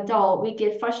as an adult we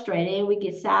get frustrated and we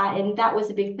get sad, and that was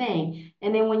a big thing.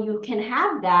 And then when you can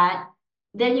have that,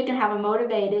 then you can have a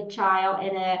motivated child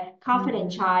and a confident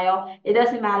Mhm. child. It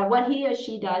doesn't matter what he or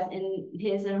she does in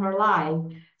his or her life.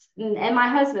 And my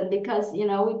husband, because you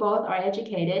know we both are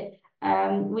educated,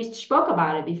 we spoke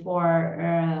about it before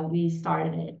we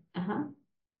started it. Uh-huh.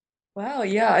 Wow,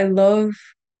 yeah, I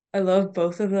love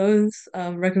both of those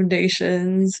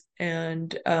recommendations. And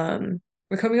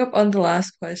we're coming up on the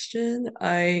last question.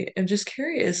 I am just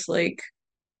curious, like,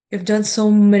 you've done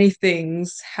so many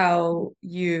things, how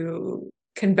you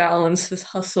can balance this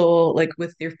hustle, like,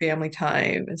 with your family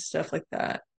time and stuff like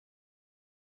that.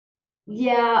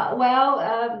 Yeah,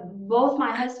 well, both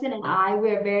my husband and I,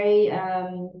 we're very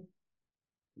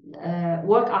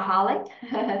workaholic.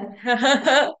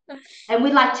 And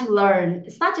we like to learn.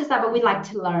 It's not just that, but we like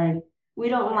Mhm. to learn. We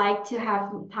don't like to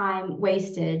have time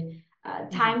wasted. Mhm.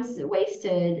 Time's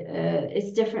wasted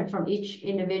is different from each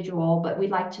individual, but we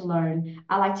like to learn.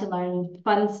 I like to learn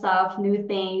fun stuff, new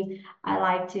things. I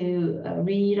like to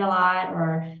read a lot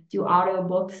or do audio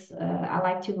books. I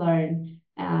like to learn,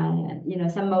 you know,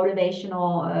 some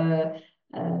motivational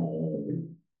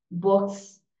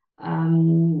books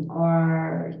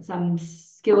or some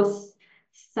skills,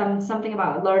 something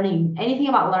about learning, anything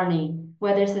about learning,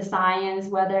 whether it's a science,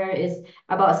 whether it's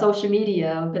about social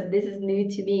media, because this is new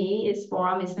to me. It's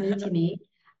forum is new to me.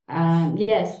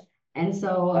 Yes, and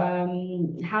so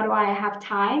how do I have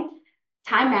time?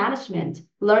 Time management,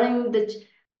 learning the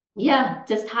yeah,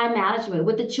 just time management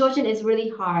with the children is really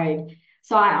hard.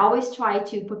 So I always try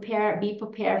to be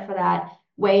prepared for that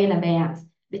way in advance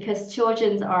because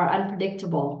children are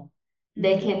unpredictable.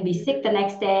 They can Mhm. be sick the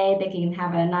next day, they can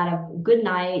have a not a good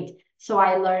night. So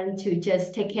I learned to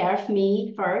just take care of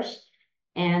me first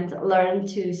and learn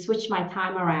to switch my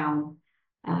time around.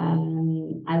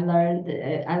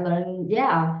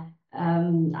 Yeah.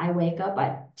 I wake up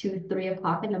at 2, 3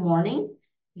 o'clock in the morning.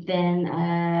 Then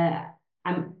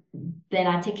I'm then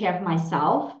I take care of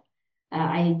myself.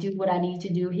 I do what I need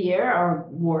to do here or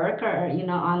work or you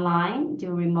know online,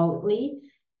 do remotely,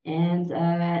 and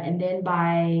then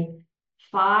by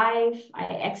 5 I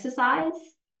exercise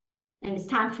and it's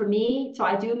time for me. So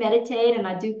I do meditate and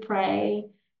I do pray.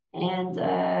 And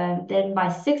then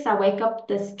by 6, I wake up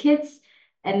this kids.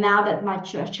 And now that my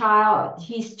child,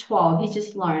 he's 12, he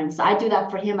just learned. So I do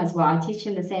that for him as well. I teach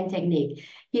him the same technique.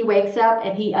 He wakes up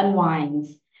and he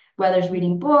unwinds, whether it's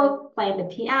reading book, playing the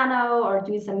piano, or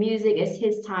doing some music. It's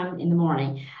his time in the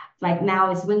morning. Like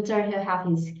now it's winter, he'll have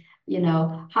his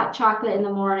hot chocolate in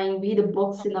the morning, read the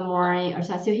books in the morning or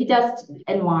something. So he does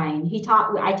unwind.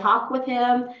 I talk with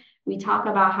him, we talk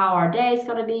about how our day is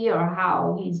going to be or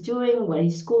how he's doing, what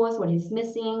he scores, what he's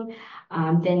missing.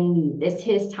 Then it's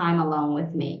his time alone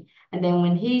with me. And then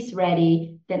when he's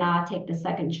ready, then I'll take the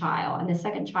second child. And the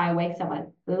second child wakes up a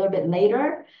little bit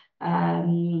later.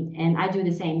 And I do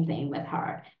the same thing with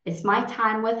her. It's my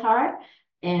time with her.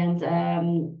 And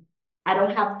I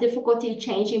don't have difficulty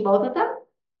changing both of them,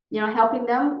 helping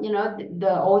them.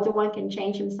 The older one can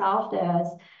change himself.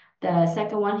 The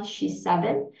second one, she's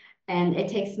 7 and it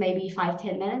takes maybe 5,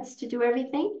 10 minutes to do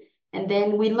everything. And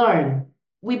then we learn.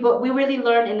 We really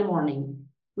learn in the morning.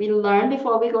 We learn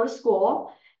before we go to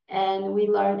school, and we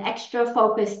learn extra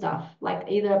focus stuff like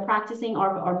either practicing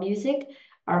or music,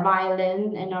 or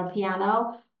violin and our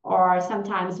piano, or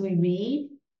sometimes we read.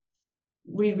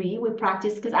 We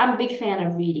practice because I'm a big fan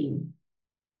of reading.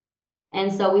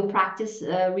 And so we practice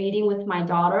reading with my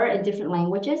daughter in different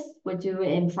languages. We do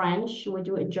it in French, we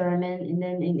do it in German, and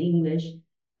then in English,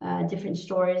 different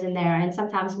stories in there. And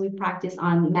sometimes we practice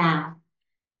on math.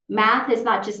 Math is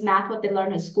not just math, what they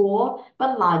learn in school,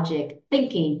 but logic,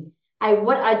 thinking.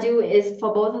 What I do is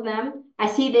for both of them, I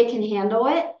see they can handle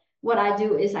it. What I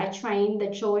do is I train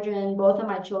the children, both of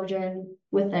my children,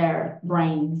 with their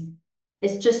brains.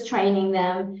 It's just training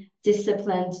them,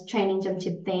 disciplines, training them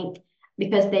to think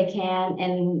because they can,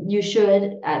 and you should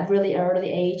at really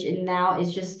early age. And now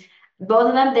it's just both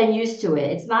of them, they're used to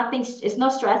it. It's nothing, it's no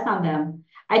stress on them.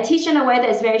 I teach in a way that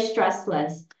is very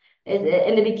stressless.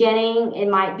 In the beginning, it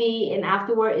might be, and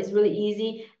afterward, it's really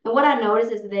easy. And what I notice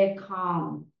is they're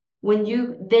calm. When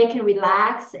they can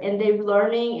relax and they're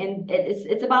learning, and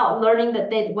it's about learning that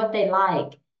they what they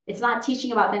like. It's not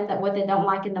teaching about them that what they don't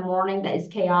like in the morning that is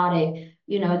chaotic.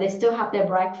 They still have their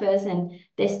breakfast and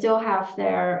they still have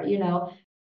their,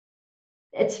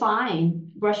 it's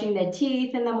fine brushing their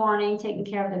teeth in the morning, taking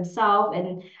care of themselves.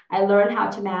 And I learned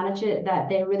how to manage it that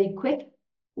they're really quick.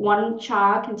 One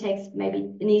child can take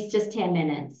maybe needs just 10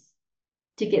 minutes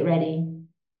to get ready.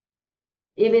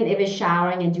 Even if it's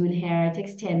showering and doing hair, it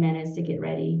takes 10 minutes to get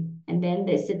ready. And then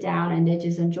they sit down and they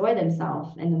just enjoy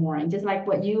themselves in the morning, just like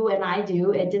what you and I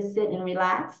do, and just sit and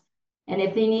relax. And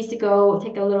if he needs to go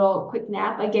take a little quick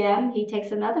nap again, he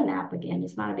takes another nap again.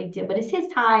 It's not a big deal, but it's his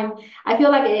time. I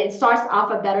feel like it starts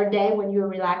off a better day when you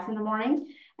relax in the morning.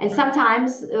 And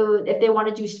sometimes if they want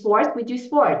to do sports, we do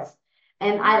sports.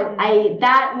 And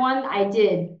that one I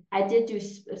did do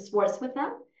sports with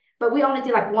them, but we only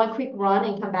did like one quick run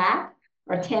and come back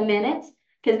or 10 minutes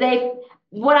because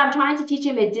what I'm trying to teach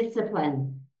him is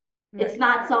discipline. It's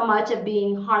not so much of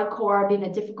being hardcore, being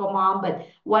a difficult mom, but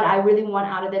what I really want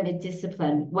out of them is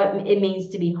discipline, what it means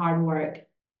to be hard work.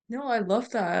 No, I love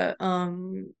that.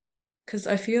 Because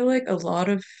I feel like a lot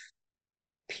of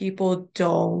people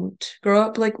don't grow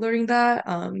up like learning that,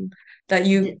 that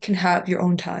you can have your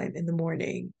own time in the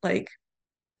morning, like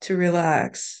to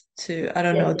relax, to, I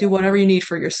don't know, Yes, do whatever you need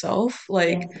for yourself,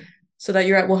 like yes, so that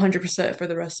you're at 100% for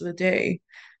the rest of the day.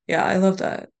 Yeah, I love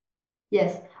that.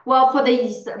 yes. Well, for the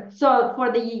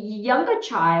younger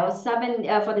child,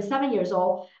 for the 7 years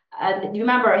old, you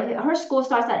remember her school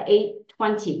starts at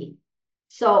 8:20.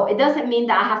 So it doesn't mean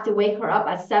that I have to wake her up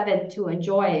at 7 to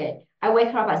enjoy it. I wake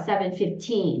her up at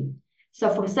 7:15.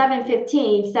 So from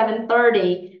 7:15,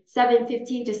 7:30,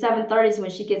 7:15 to 7:30 is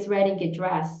when she gets ready and get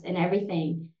dressed and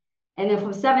everything. And then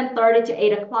from 7:30 to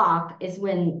 8 o'clock is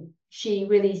when she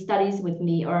really studies with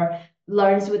me or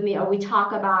learns with me or we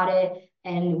talk about it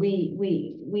and we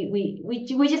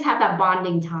just have that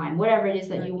bonding time, whatever it is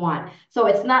that you Right. want. So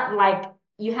it's not like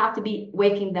you have to be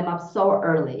waking them up so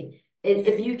early.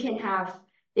 If you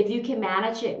can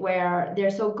manage it where they're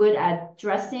so good at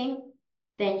dressing,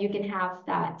 then you can have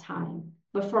that time.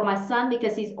 But for my son,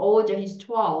 because he's older, he's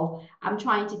 12, I'm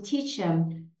trying to teach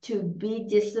him to be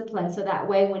disciplined so that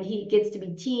way when he gets to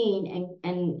be teen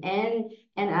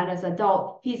and as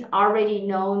adult, he's already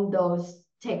known those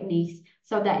techniques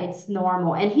so that it's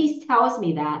normal. And he tells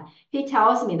me that. He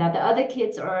tells me that the other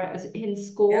kids are in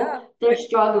school, Yeah. they're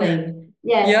struggling.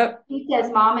 Yes. Yep. He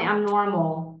says, Mommy, I'm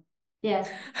normal. Yes.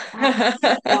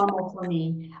 It's normal for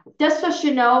me. Just so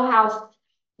you know how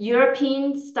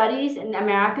European studies in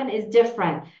American is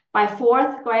different. By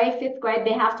fourth grade, fifth grade,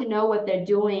 they have to know what they're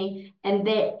doing. And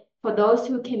for those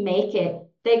who can make it,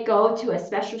 they go to a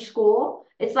special school.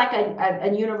 It's like a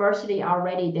university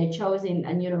already. They're choosing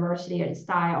a university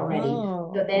style already.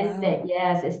 So Oh, then wow.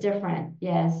 yes, it's different.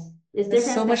 Yes. It's That's so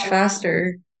different than much American.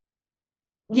 faster.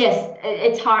 Yes,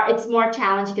 it's hard. It's more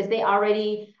challenging because they're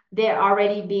already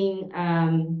Tested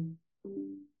and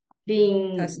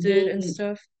being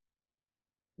stuff.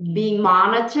 being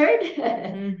monitored,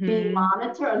 being Mm-hmm.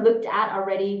 monitored or looked at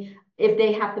already if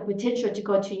they have the potential to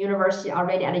go to university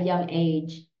already at a young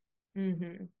age.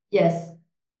 Mm-hmm. Yes,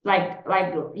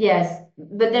 yes,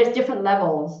 but there's different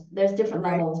levels. There's different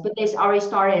Right. levels, but they've already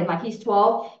started. Like he's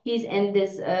 12, he's in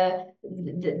this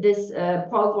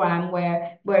program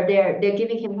where they're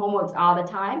giving him homeworks all the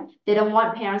time. They don't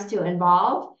want parents to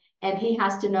involve, and he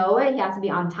has to know it. He has to be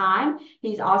on time.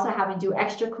 He's also having to do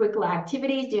extracurricular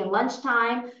activities during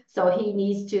lunchtime, so he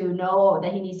needs to know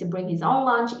that he needs to bring his own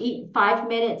lunch, eat 5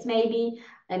 minutes maybe,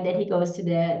 and then he goes to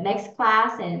the next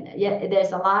class. And yeah,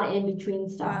 there's a lot of in between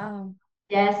stuff. Wow.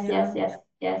 Yes, Yeah. yes, yes,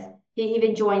 yes. He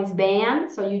even joins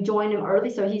band, so you join him early.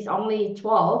 So he's only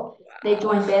 12. They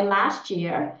joined Wow. band last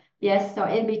year. Yes, so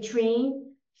in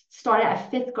between, started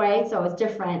at fifth grade, so it's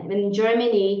different. In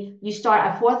Germany, you start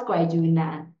at fourth grade doing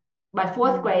that. By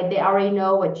fourth Mm. grade, they already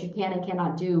know what you can and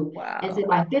cannot do. And so Wow.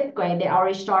 by fifth grade, they're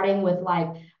already starting with like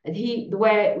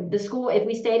where the school, if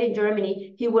we stayed in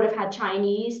Germany, he would have had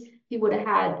Chinese, he would have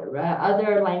had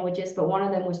other languages, but one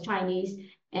of them was Chinese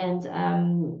and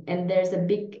there's a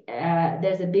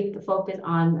big focus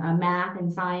on math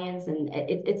and science, and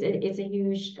it's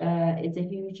a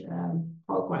huge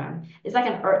program. It's like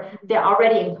they're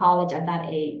already in college at that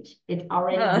age. It's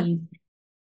already Yeah. being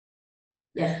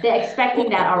Yes, they're expecting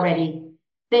Well, that already.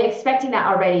 They're expecting that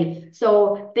already.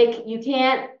 So you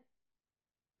can't,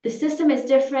 the system is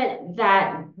different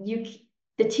that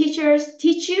the teachers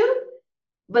teach you,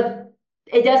 but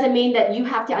it doesn't mean that you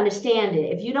have to understand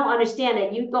it. If you don't understand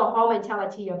it, you go home and tell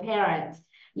it to your parents.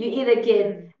 You either get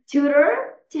mm,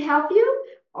 tutor to help you,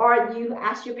 or you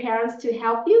ask your parents to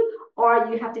help you, or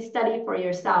you have to study for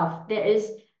yourself.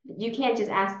 You can't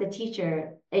just ask the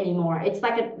teacher anymore. It's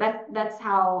like that's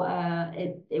how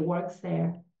it works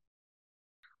there.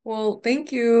 well,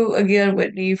 thank you again,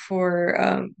 Whitney, for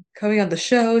coming on the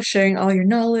show, sharing all your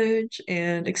knowledge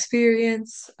and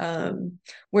experience.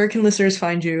 Where can listeners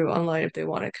find you online if they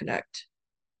want to connect?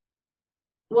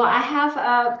 Well,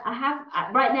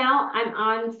 right now I'm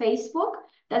on Facebook.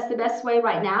 That's the best way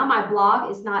right now. My blog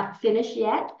is not finished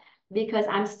yet because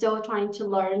I'm still trying to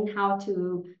learn how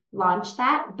to launch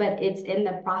that, but it's in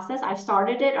the process. I've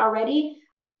started it already.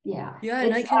 Yeah, Yeah,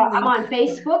 and I can I'm link. on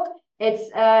Facebook.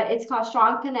 It's called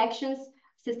Strong Connections,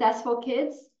 Successful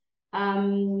Kids.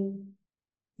 Um,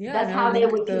 Yeah, that's and I'll how they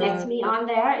link would connect the. me on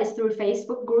there is through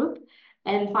Facebook group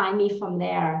and find me from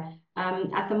there.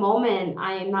 At the moment,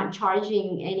 I am not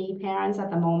charging any parents at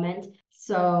the moment.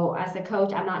 So as a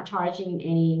coach, I'm not charging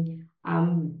any.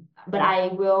 But I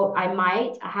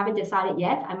haven't decided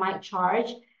yet. I might charge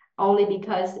only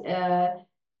because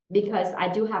I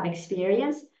do have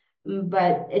experience,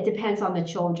 but it depends on the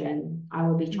children I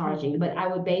will be Mhm. charging. But I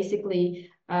would basically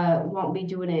won't be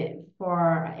doing it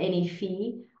for any fee.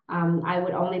 I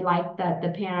would only like that the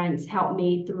parents help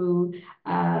me through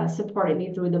supporting me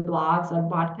through the blogs or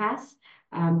podcasts,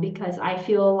 because I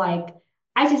feel like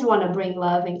I just want to bring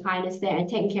love and kindness there, and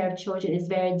taking care of children is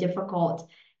very difficult.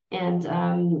 And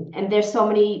there's so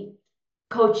many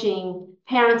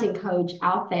parenting coach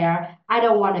out there. I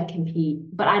don't want to compete,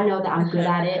 but I know that I'm good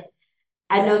at it.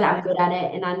 I know that Yeah. I'm good at it,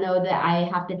 and I know that I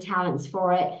have the talents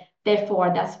for it.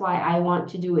 Therefore, that's why I want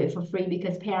to do it for free,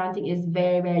 because parenting is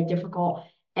very, very difficult.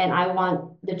 And I want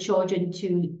the children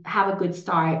to have a good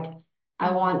start. I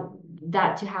Mhm. want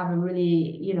that to have a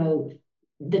really,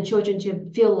 the children to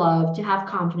feel loved, to have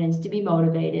confidence, to be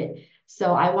motivated.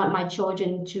 So I want my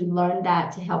children to learn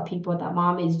that, to help people, that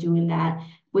mom is doing that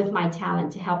with my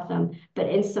talent to help them. But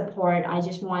in support, I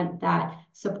just want that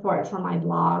support for my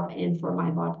blog and for my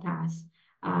podcast.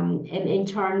 And in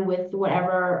turn, with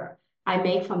whatever I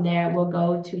make from there will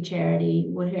go to charity,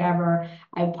 whatever.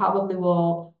 I probably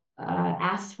will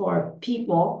ask for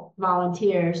people,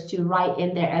 volunteers, to write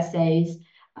in their essays,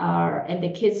 and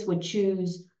the kids would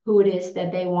choose who it is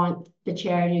that they want the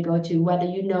charity to go to. Whether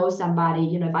you know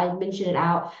somebody, if I mention it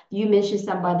out, you mention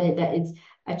somebody that it's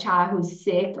a child who's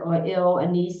sick or ill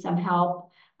and needs some help,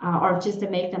 or just to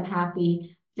make them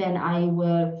happy, then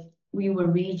we will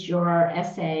read your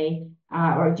essay,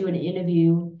 or do an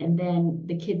interview, and then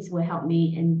the kids will help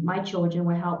me, and my children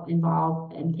will help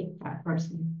involve and pick that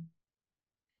person.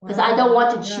 Because I don't Wow.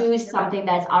 want to Yeah. choose something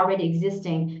that's already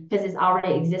existing because it's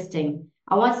already existing.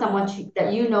 I want someone Uh-huh.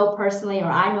 that you know personally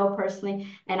or I know personally,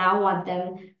 and I want them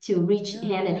to reach Yeah.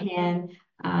 hand in hand,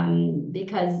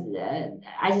 because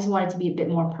I just want it to be a bit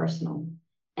more personal.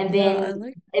 And Yeah, I then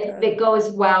like if that. it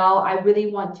goes well, I really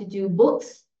want to do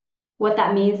books. What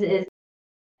that means Mhm. is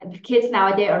the kids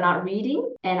nowadays are not reading,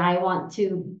 and I want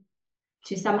to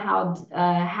somehow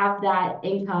have that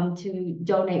income to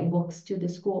donate books to the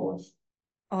schools.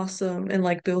 Awesome. And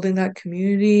like building that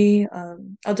community.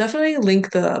 I'll definitely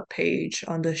link the page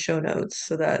on the show notes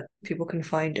so that people can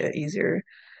find it easier.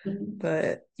 Mhm.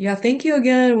 But yeah, thank you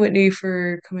again, Whitney,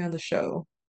 for coming on the show.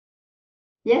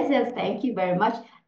 Yes, yes, thank you very much.